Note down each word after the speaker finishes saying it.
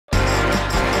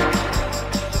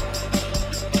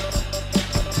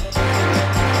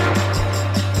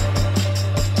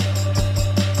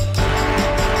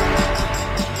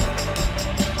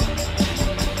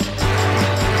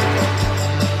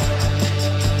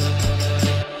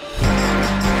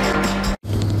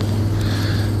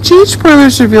Huge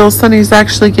spoilers reveal Sonny is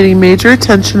actually getting major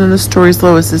attention in the stories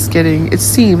Lois is getting. It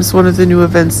seems one of the new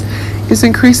events is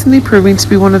increasingly proving to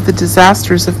be one of the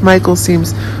disasters if Michael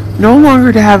seems no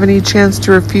longer to have any chance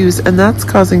to refuse, and that's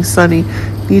causing Sonny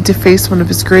need to face one of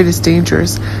his greatest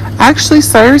dangers. Actually,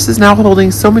 Cyrus is now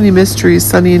holding so many mysteries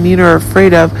Sonny and Nina are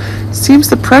afraid of. Seems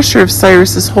the pressure of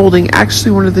Cyrus is holding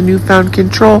actually one of the newfound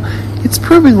control. It's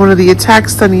proving one of the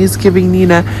attacks Sonny is giving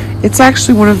Nina. It's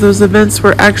actually one of those events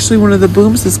where actually one of the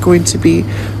booms is going to be.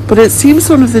 But it seems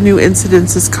one of the new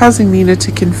incidents is causing Nina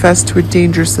to confess to a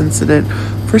dangerous incident.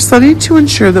 For Sonny to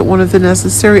ensure that one of the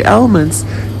necessary elements,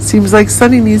 seems like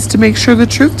Sonny needs to make sure the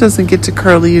truth doesn't get to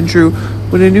Carly and Drew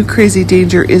when a new crazy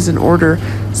danger is in order.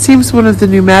 Seems one of the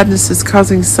new madness is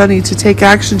causing Sonny to take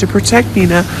action to protect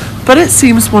Nina, but it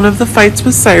seems one of the fights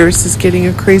with Cyrus is getting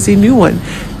a crazy new one.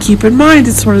 Keep in mind,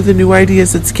 it's one of the new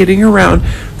ideas that's getting around.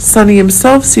 Sonny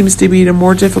himself seems to be in a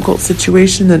more difficult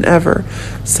situation than ever.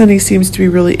 Sonny seems to be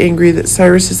really angry that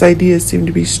Cyrus's ideas seem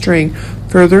to be straying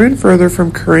further and further from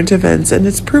current events, and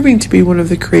it's proving to be one of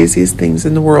the craziest things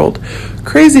in the world.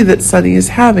 Crazy that Sonny is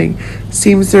having.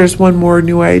 Seems there's one more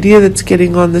new idea that's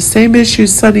getting on the same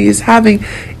issues Sonny is having.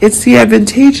 It's the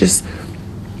advantageous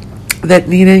that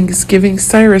Nina is giving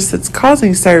Cyrus that's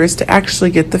causing Cyrus to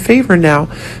actually get the favor now.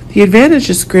 The advantage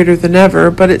is greater than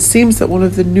ever, but it seems that one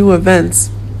of the new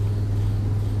events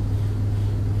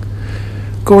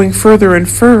going further and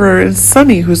further is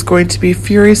Sonny, who's going to be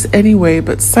furious anyway,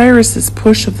 but Cyrus's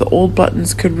push of the old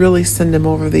buttons could really send him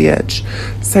over the edge.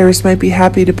 Cyrus might be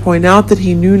happy to point out that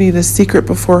he knew Nina's secret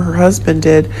before her husband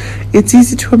did. It's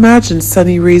easy to imagine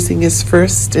Sonny raising his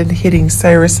fist and hitting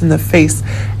Cyrus in the face.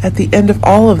 At the end of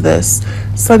all of this,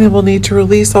 Sonny will need to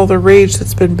release all the rage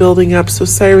that's been building up so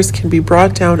Cyrus can be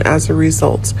brought down as a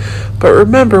result. But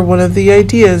remember, one of the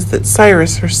ideas that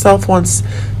Cyrus herself wants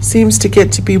seems to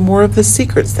get to be more of the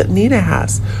secrets that Nina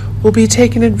has, will be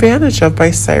taken advantage of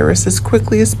by Cyrus as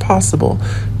quickly as possible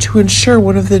to ensure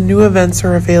one of the new events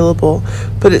are available.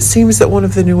 But it seems that one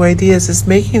of the new ideas is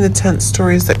making the tense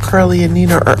stories that Carly and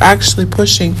Nina are actually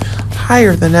pushing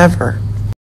higher than ever.